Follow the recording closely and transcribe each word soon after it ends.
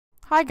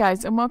Hi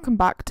guys, and welcome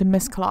back to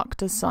Miss Clark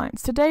Does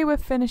Science. Today we're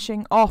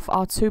finishing off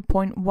our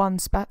 2.1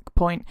 spec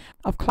point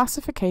of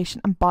classification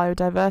and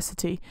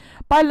biodiversity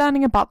by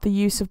learning about the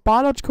use of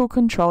biological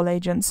control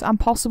agents and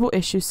possible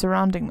issues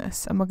surrounding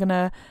this. And we're going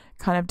to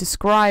kind of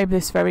describe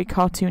this very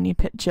cartoony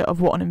picture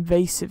of what an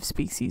invasive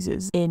species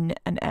is in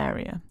an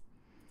area.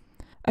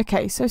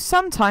 Okay, so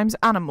sometimes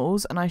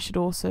animals, and I should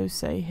also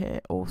say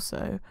here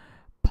also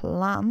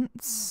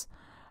plants,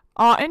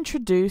 are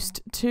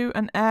introduced to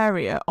an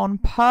area on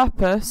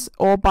purpose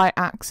or by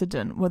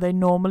accident where they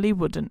normally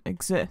wouldn't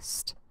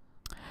exist.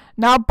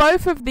 Now,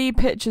 both of the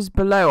pictures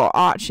below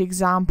are actually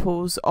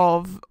examples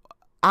of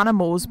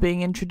animals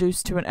being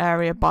introduced to an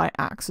area by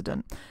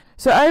accident.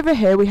 So over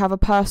here we have a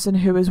person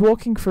who is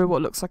walking through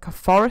what looks like a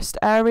forest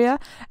area,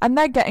 and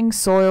they're getting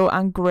soil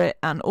and grit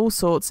and all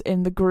sorts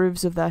in the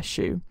grooves of their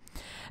shoe.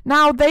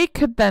 Now, they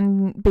could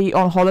then be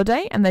on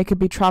holiday and they could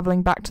be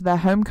travelling back to their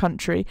home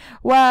country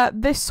where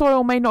this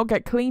soil may not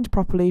get cleaned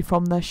properly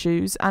from their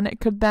shoes, and it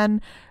could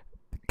then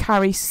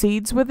carry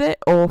seeds with it,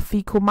 or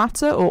fecal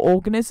matter, or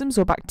organisms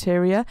or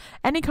bacteria,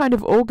 any kind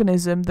of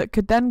organism that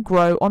could then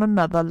grow on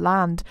another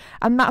land.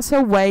 And that's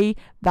a way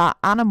that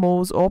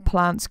animals or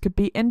plants could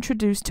be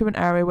introduced to an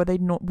area where they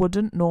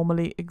wouldn't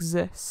normally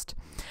exist.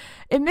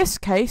 In this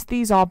case,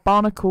 these are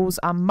barnacles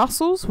and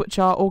mussels, which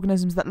are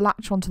organisms that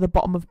latch onto the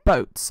bottom of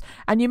boats.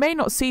 And you may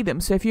not see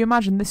them, so if you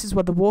imagine this is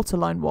where the water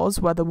line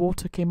was, where the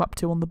water came up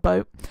to on the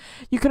boat,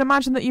 you can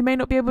imagine that you may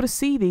not be able to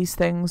see these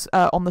things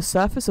on the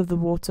surface of the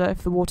water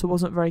if the water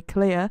wasn't very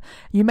clear.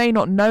 You may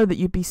not know that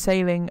you'd be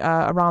sailing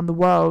around the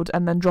world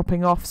and then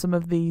dropping off some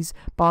of these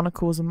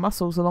barnacles and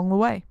mussels along the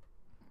way.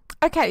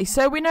 Okay,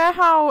 so we know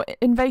how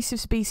invasive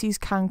species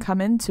can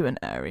come into an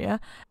area.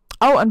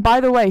 Oh, and by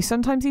the way,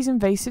 sometimes these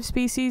invasive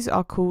species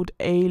are called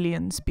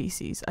alien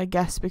species, I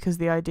guess because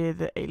the idea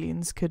that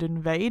aliens could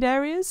invade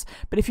areas.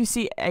 But if you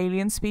see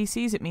alien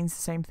species, it means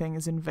the same thing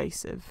as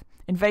invasive.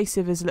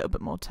 Invasive is a little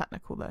bit more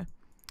technical though,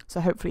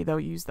 so hopefully they'll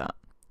use that.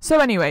 So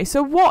anyway,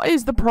 so what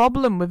is the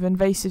problem with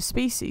invasive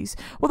species?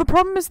 Well, the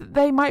problem is that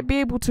they might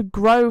be able to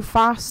grow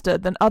faster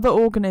than other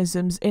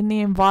organisms in the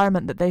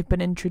environment that they've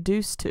been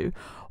introduced to,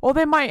 or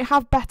they might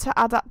have better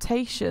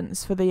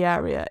adaptations for the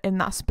area in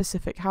that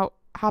specific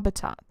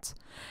habitat.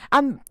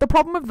 And the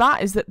problem with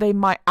that is that they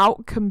might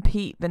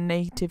outcompete the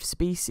native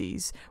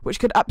species, which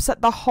could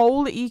upset the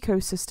whole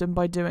ecosystem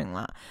by doing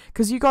that.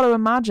 Because you've got to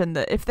imagine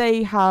that if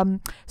they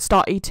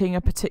start eating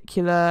a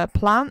particular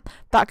plant,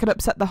 that could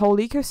upset the whole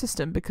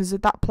ecosystem, because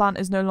that plant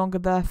is no longer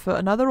there for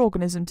another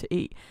organism to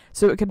eat.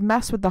 So it could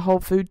mess with the whole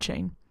food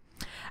chain.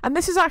 And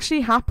this has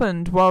actually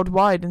happened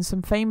worldwide in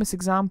some famous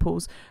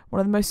examples. One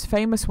of the most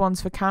famous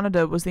ones for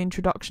Canada was the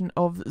introduction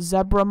of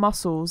zebra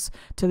mussels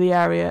to the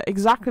area,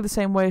 exactly the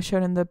same way as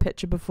shown in the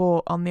picture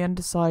before, on the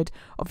underside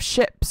of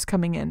ships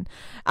coming in.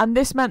 And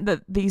this meant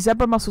that the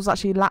zebra mussels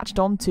actually latched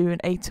onto and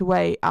ate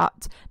away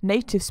at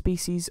native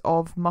species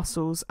of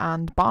mussels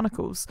and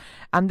barnacles.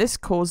 And this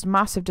caused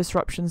massive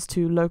disruptions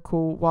to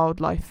local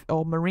wildlife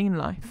or marine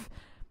life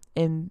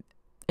in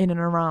and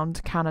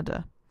around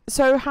Canada.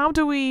 So how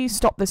do we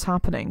stop this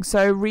happening?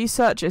 So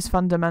research is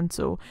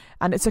fundamental,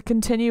 and it's a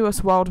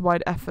continuous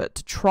worldwide effort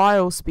to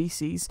trial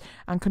species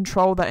and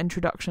control their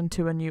introduction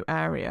to a new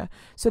area.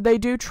 So they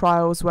do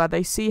trials where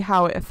they see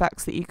how it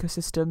affects the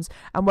ecosystems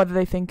and whether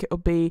they think it'll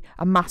be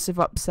a massive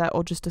upset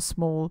or just a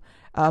small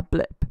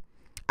blip.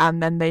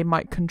 And then they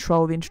might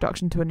control the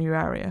introduction to a new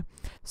area.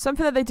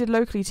 Something that they did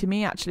locally to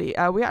me, actually,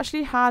 we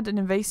actually had an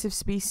invasive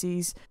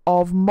species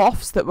of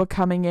moths that were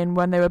coming in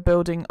when they were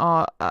building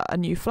a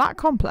new flat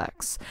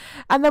complex.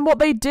 And then what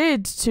they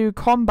did to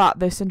combat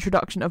this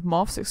introduction of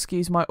moths,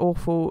 excuse my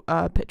awful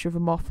picture of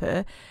a moth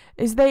here,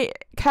 is they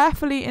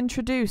carefully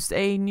introduced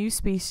a new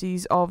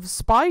species of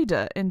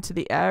spider into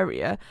the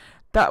area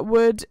that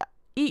would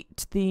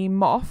eat the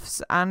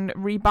moths and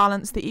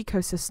rebalance the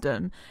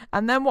ecosystem.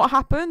 And then what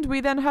happened? We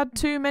then had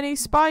too many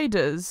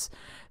spiders.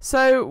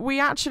 So we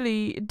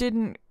actually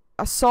didn't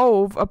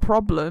solve a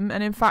problem,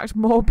 and in fact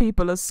more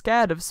people are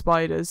scared of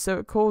spiders, so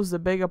it caused a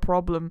bigger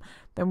problem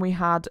than we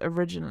had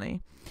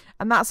originally.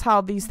 And that's how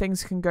these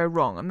things can go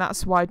wrong, and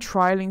that's why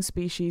trialing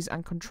species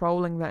and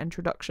controlling their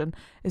introduction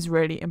is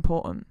really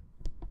important.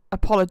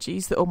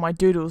 Apologies that all my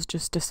doodles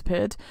just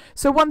disappeared.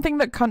 So one thing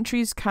that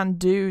countries can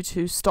do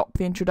to stop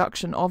the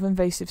introduction of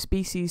invasive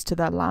species to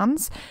their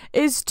lands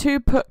is to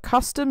put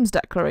customs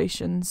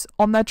declarations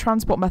on their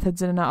transport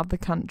methods in and out of the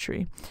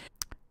country.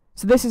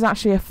 So this is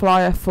actually a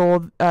flyer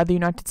for the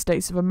United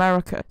States of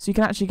America. So you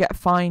can actually get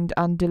fined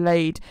and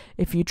delayed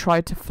if you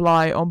try to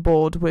fly on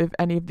board with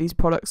any of these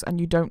products and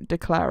you don't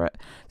declare it.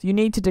 So you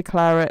need to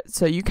declare it.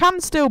 So you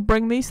can still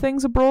bring these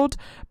things abroad,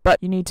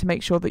 but you need to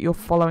make sure that you're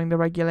following the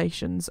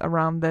regulations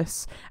around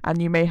this, and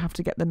you may have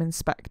to get them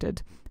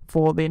inspected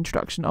for the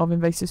introduction of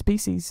invasive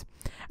species.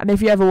 And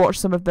if you ever watch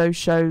some of those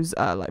shows,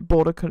 like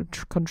border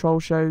control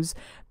shows,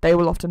 they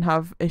will often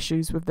have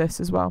issues with this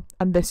as well.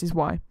 And this is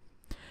why.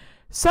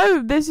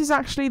 So this is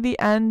actually the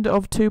end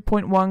of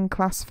 2.1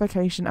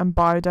 classification and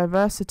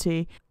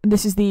biodiversity.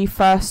 This is the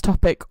first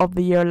topic of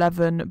the Year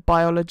 11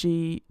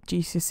 Biology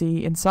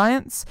GCSE in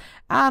Science,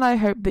 and I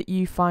hope that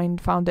you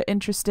found it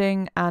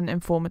interesting and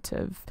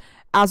informative.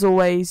 As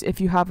always, if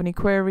you have any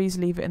queries,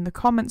 leave it in the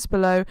comments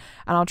below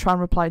and I'll try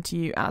and reply to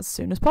you as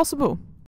soon as possible.